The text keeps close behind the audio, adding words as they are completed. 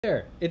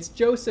There, it's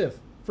Joseph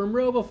from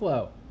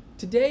Roboflow.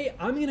 Today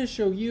I'm going to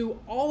show you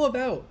all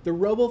about the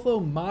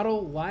Roboflow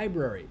Model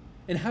Library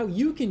and how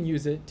you can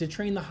use it to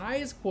train the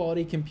highest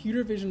quality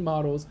computer vision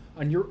models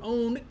on your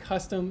own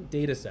custom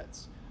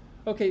datasets.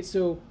 Okay,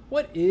 so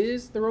what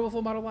is the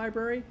Roboflow Model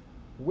Library?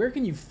 Where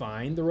can you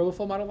find the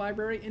Roboflow Model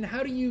Library? And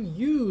how do you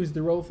use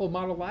the Roboflow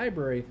Model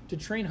Library to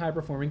train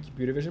high-performing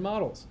computer vision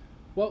models?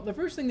 Well, the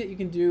first thing that you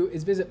can do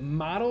is visit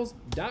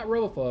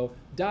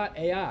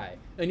models.roboflow.ai,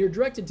 and you're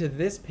directed to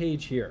this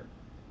page here.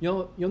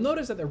 You'll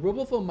notice that the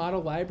Roboflow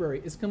Model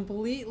Library is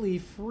completely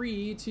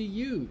free to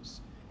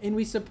use. And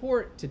we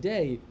support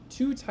today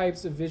two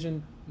types of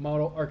vision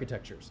model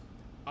architectures: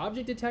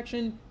 object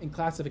detection and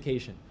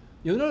classification.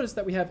 You'll notice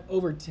that we have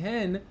over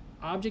 10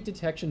 object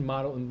detection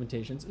model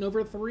implementations and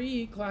over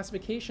 3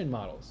 classification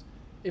models.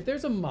 If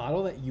there's a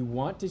model that you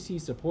want to see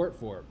support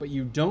for, but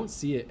you don't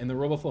see it in the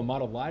Roboflow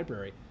Model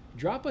Library,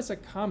 drop us a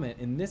comment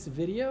in this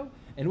video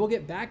and we'll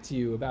get back to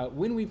you about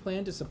when we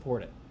plan to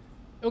support it.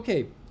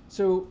 Okay,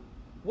 so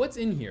what's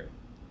in here?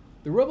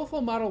 The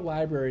Roboflow Model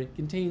Library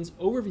contains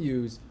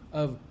overviews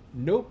of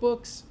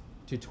notebooks,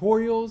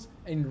 tutorials,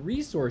 and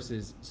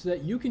resources so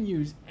that you can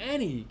use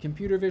any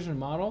computer vision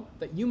model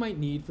that you might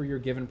need for your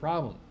given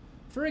problem.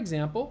 For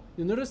example,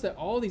 you'll notice that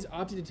all these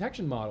object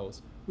detection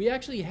models, we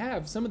actually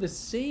have some of the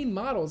same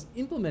models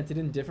implemented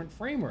in different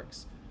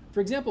frameworks. For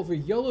example, for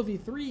YOLO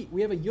v3,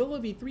 we have a YOLO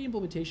v3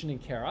 implementation in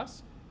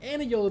Keras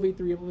and a YOLO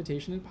v3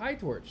 implementation in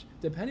PyTorch,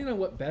 depending on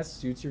what best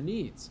suits your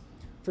needs.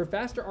 For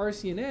faster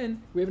RCNN,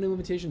 we have an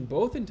implementation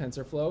both in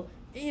TensorFlow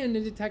and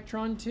in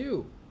Detectron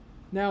 2.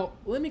 Now,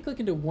 let me click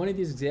into one of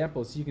these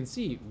examples so you can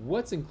see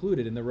what's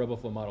included in the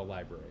Roboflow Model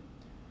Library.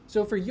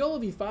 So for YOLO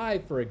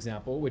v5, for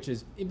example, which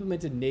is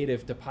implemented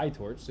native to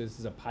PyTorch, so this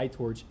is a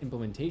PyTorch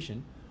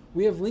implementation,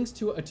 we have links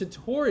to a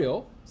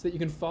tutorial so that you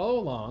can follow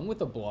along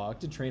with a blog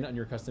to train on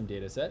your custom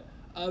dataset,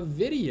 a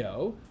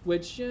video,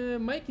 which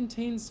might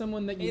contain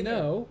someone that you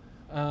know,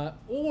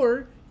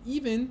 or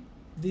even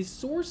the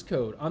source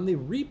code on the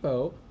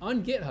repo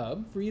on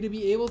GitHub for you to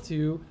be able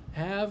to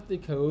have the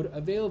code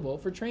available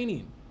for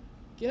training.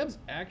 GitHub's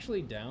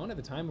actually down at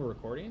the time of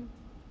recording.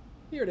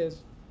 Here it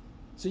is.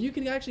 So you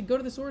can actually go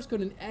to the source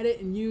code and edit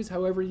and use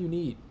however you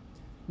need.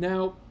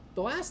 Now,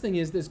 the last thing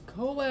is this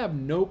Colab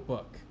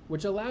notebook,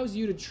 which allows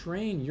you to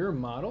train your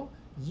model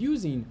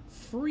using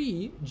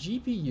free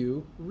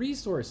GPU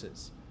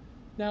resources.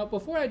 Now,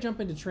 before I jump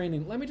into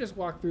training, let me just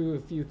walk through a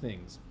few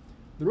things.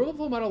 The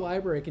Roboflow Model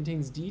Library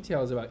contains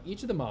details about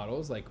each of the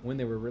models, like when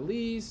they were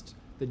released,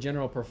 the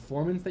general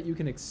performance that you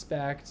can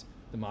expect,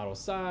 the model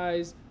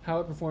size, how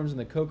it performs in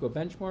the COCO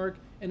benchmark,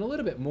 and a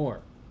little bit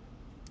more.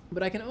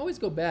 But I can always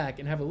go back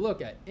and have a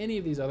look at any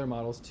of these other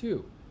models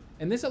too.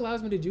 And this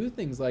allows me to do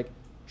things like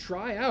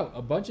try out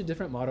a bunch of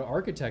different model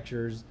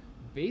architectures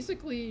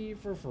basically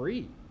for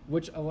free,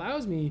 which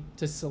allows me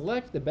to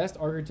select the best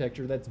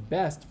architecture that's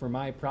best for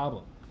my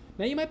problem.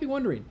 Now you might be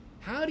wondering,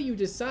 how do you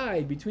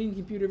decide between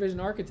computer vision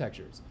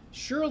architectures?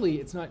 Surely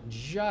it's not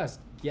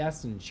just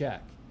guess and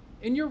check.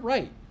 And you're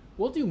right,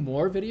 we'll do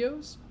more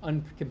videos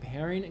on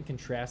comparing and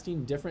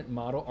contrasting different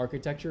model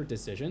architecture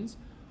decisions,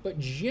 but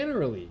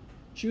generally,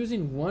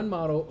 choosing one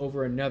model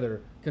over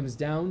another comes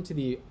down to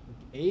the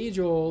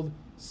age-old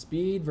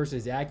speed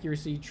versus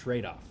accuracy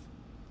trade-off.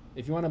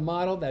 If you want a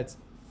model that's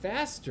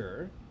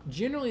faster,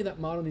 generally that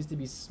model needs to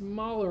be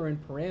smaller in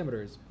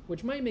parameters,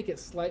 which might make it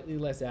slightly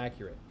less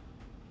accurate.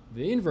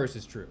 The inverse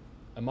is true.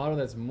 A model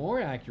that's more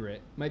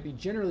accurate might be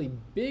generally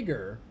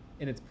bigger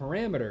in its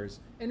parameters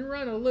and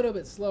run a little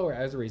bit slower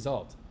as a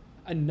result.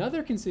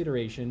 Another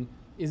consideration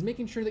is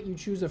making sure that you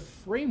choose a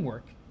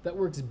framework that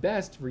works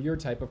best for your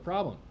type of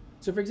problem.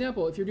 So for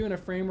example, if you're doing a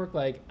framework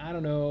like, I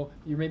don't know,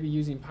 you're maybe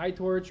using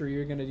PyTorch or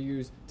you're gonna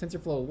use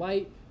TensorFlow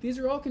Lite, these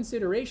are all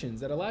considerations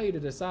that allow you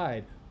to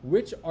decide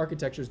which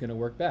architecture is gonna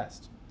work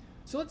best.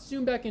 So let's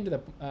zoom back into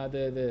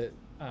the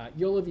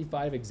YOLO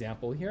v5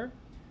 example here.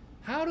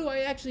 How do I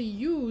actually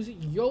use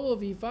YOLO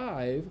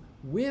v5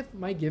 with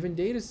my given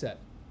data set?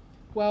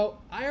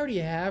 Well, I already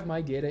have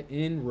my data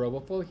in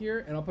Roboflow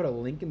here, and I'll put a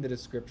link in the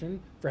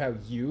description for how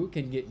you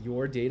can get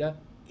your data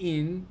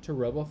into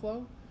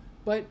Roboflow.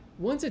 But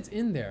once it's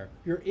in there,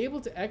 you're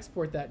able to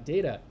export that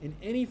data in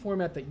any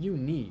format that you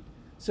need.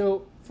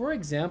 So for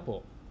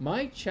example,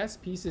 my chess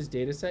pieces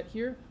dataset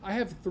here, I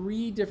have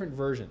 3 different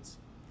versions.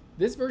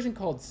 This version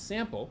called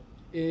sample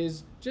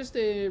is just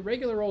a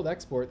regular old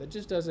export that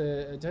just does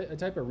a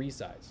type of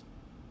resize.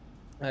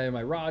 I have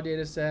my raw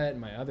dataset,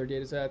 my other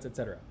datasets,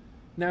 etc.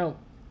 Now,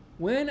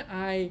 when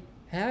I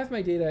have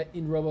my data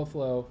in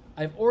Roboflow,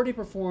 I've already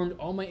performed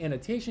all my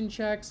annotation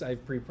checks,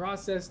 I've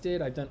pre-processed it,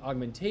 I've done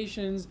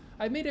augmentations,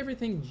 I've made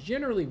everything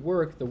generally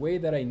work the way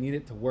that I need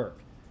it to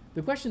work.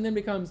 The question then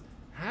becomes,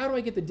 how do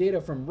I get the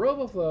data from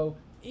Roboflow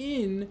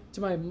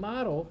into my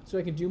model so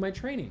I can do my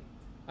training?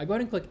 I go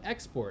ahead and click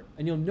export,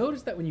 and you'll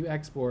notice that when you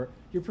export,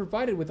 you're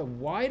provided with a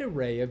wide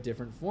array of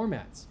different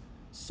formats.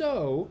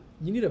 So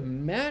you need to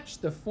match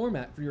the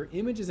format for your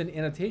images and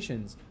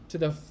annotations to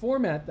the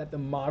format that the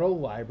model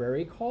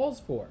library calls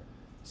for.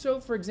 So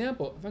for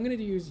example, if I'm going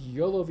to use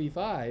YOLO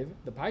v5,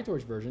 the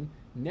PyTorch version,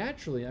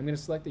 naturally I'm going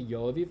to select the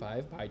YOLO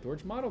v5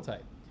 PyTorch model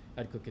type.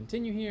 I'd click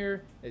continue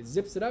here, it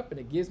zips it up and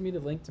it gives me the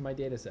link to my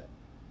dataset.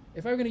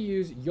 If I'm going to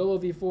use YOLO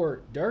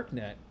v4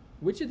 Darknet,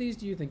 which of these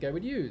do you think I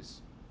would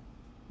use?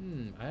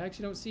 I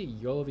actually don't see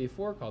YOLO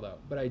v4 called out,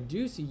 but I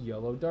do see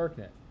YOLO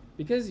Darknet.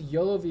 Because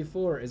YOLO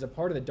v4 is a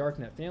part of the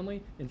Darknet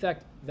family, in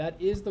fact, that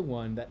is the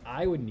one that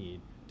I would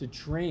need to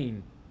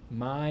train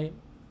my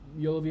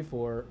YOLO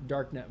v4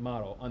 Darknet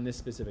model on this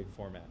specific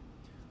format.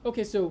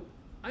 Okay, so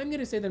I'm going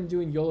to say that I'm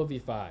doing YOLO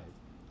v5.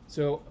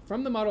 So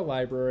from the model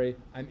library,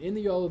 I'm in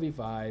the YOLO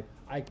v5.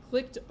 I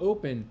clicked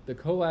open the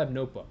Colab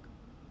notebook.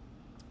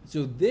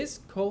 So this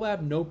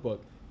Colab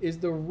notebook is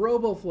the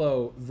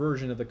Roboflow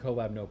version of the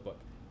Colab notebook.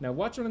 Now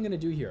watch what I'm going to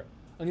do here.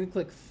 I'm going to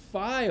click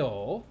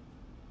File,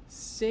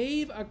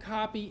 Save a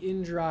Copy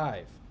in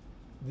Drive.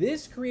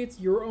 This creates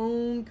your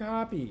own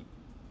copy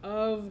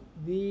of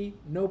the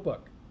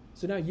notebook.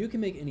 So now you can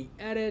make any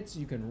edits,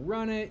 you can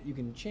run it, you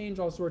can change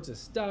all sorts of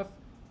stuff.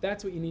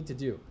 That's what you need to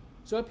do.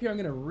 So up here, I'm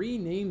going to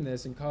rename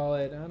this and call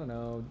it, I don't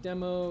know,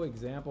 Demo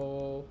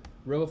Example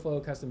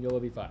Roboflow Custom YOLO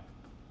v5.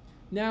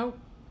 Now,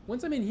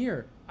 once I'm in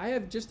here, I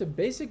have just a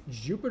basic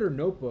Jupyter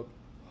notebook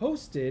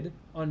hosted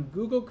on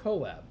Google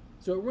Colab.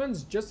 So it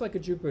runs just like a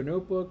Jupyter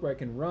notebook where I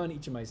can run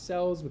each of my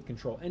cells with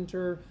Control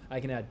Enter. I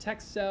can add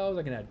text cells,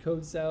 I can add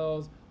code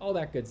cells, all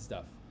that good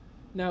stuff.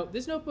 Now,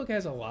 this notebook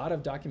has a lot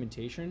of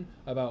documentation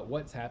about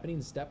what's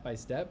happening step by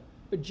step,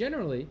 but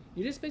generally,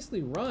 you just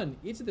basically run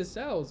each of the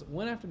cells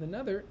one after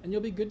another and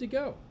you'll be good to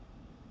go.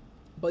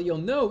 But you'll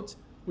note,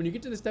 when you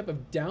get to the step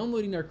of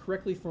downloading our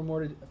correctly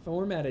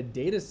formatted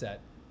data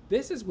set,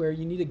 this is where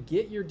you need to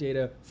get your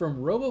data from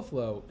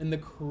Roboflow in the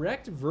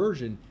correct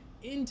version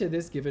into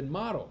this given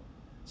model.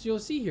 So you'll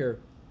see here,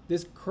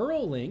 this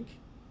curl link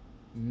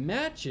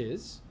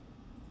matches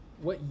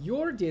what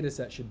your data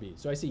set should be.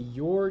 So I see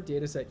your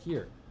data set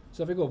here.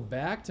 So if I go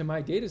back to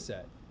my data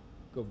set,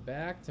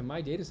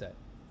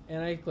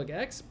 and I click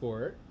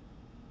export,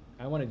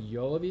 I wanted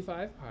YOLO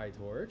v5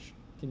 PyTorch,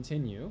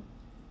 continue,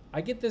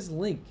 I get this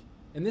link.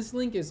 And this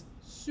link is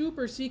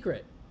super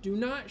secret. Do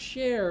not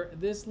share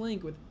this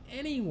link with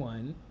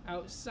anyone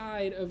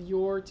outside of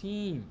your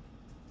team.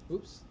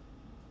 Oops,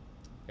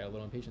 got a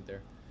little impatient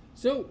there.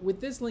 So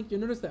with this link,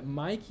 you'll notice that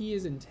my key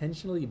is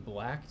intentionally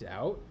blacked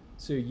out,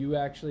 so you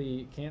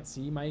actually can't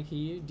see my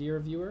key, dear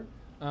viewer.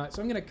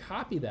 So I'm gonna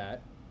copy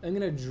that. I'm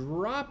gonna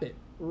drop it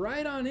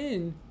right on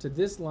in to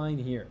this line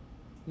here.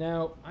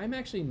 Now, I'm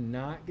actually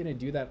not gonna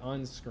do that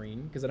on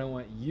screen because I don't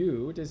want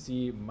you to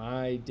see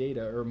my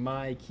data or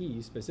my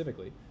key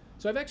specifically.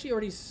 So I've actually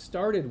already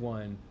started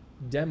one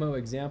demo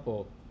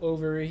example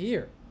over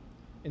here.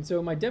 And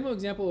so my demo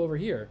example over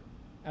here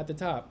at the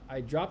top,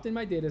 I dropped in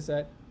my data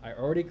set, I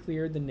already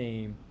cleared the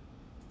name,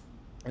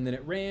 and then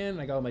it ran,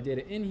 I got all my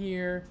data in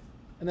here,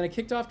 and then I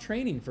kicked off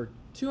training for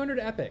 200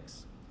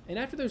 epochs. And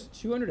after those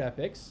 200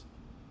 epochs,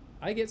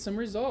 I get some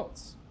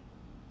results.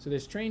 So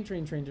there's train.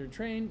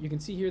 You can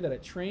see here that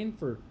it trained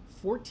for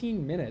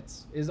 14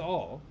 minutes is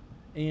all.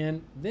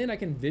 And then I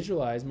can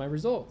visualize my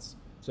results.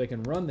 So I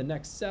can run the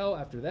next cell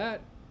after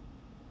that,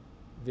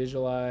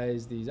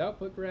 visualize these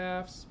output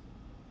graphs,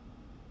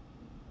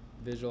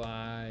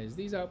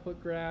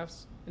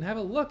 and have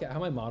a look at how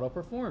my model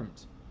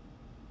performed.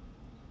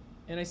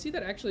 And I see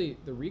that actually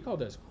the recall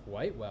does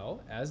quite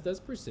well, as does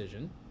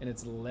precision, and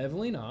it's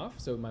leveling off,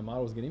 so my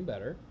model is getting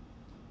better.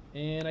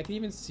 And I can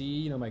even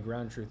see, my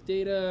ground truth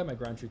data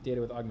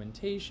with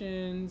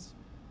augmentations,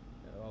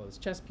 all those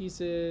chess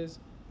pieces.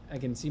 I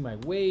can see my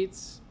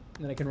weights,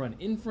 and then I can run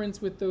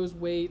inference with those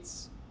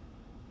weights,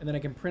 and then I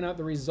can print out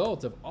the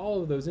result of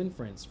all of those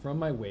inference from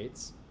my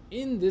weights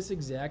in this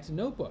exact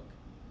notebook.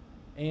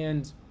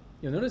 And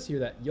you'll notice here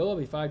that YOLO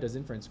v5 does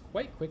inference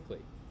quite quickly.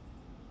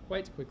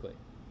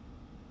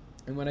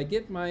 And when I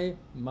get my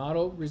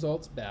model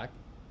results back,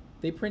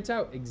 they print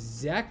out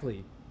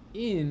exactly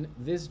in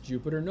this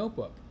Jupyter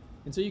notebook.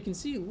 And so you can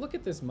see, look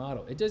at this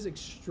model. It does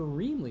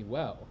extremely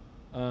well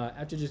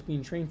after just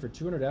being trained for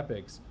 200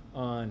 epochs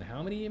on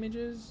how many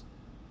images?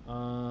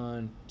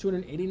 On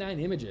 289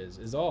 images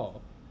is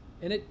all.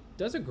 And it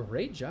does a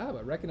great job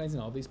at recognizing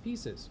all these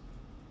pieces.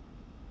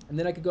 And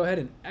then I could go ahead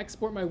and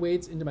export my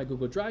weights into my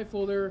Google Drive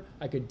folder.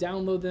 I could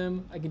download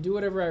them. I can do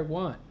whatever I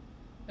want.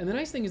 And the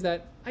nice thing is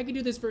that I can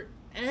do this for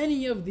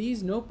any of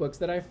these notebooks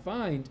that I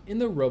find in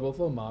the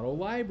Roboflow Model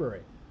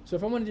Library. So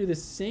if I want to do the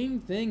same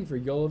thing for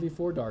YOLO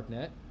v4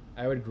 Darknet,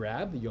 I would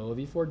grab the YOLO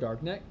v4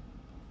 Darknet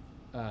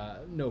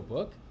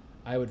notebook.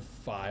 I would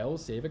file,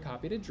 save a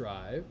copy to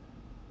drive,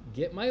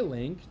 get my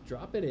link,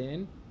 drop it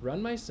in,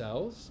 run my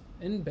cells,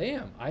 and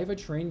bam, I have a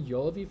trained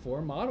YOLO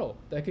v4 model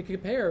that I could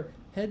compare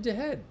head to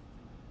head.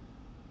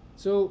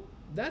 So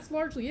that's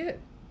largely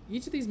it.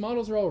 Each of these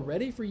models are all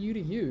ready for you to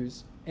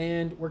use,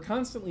 and we're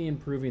constantly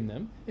improving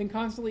them and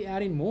constantly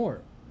adding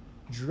more.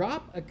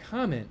 Drop a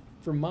comment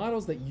for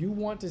models that you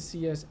want to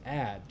see us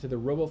add to the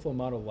Roboflow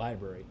Model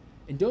Library.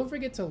 And don't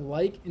forget to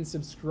like and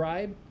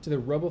subscribe to the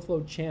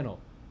Roboflow channel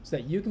so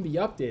that you can be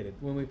updated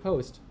when we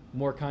post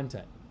more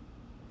content.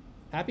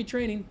 Happy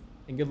training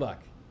and good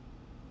luck.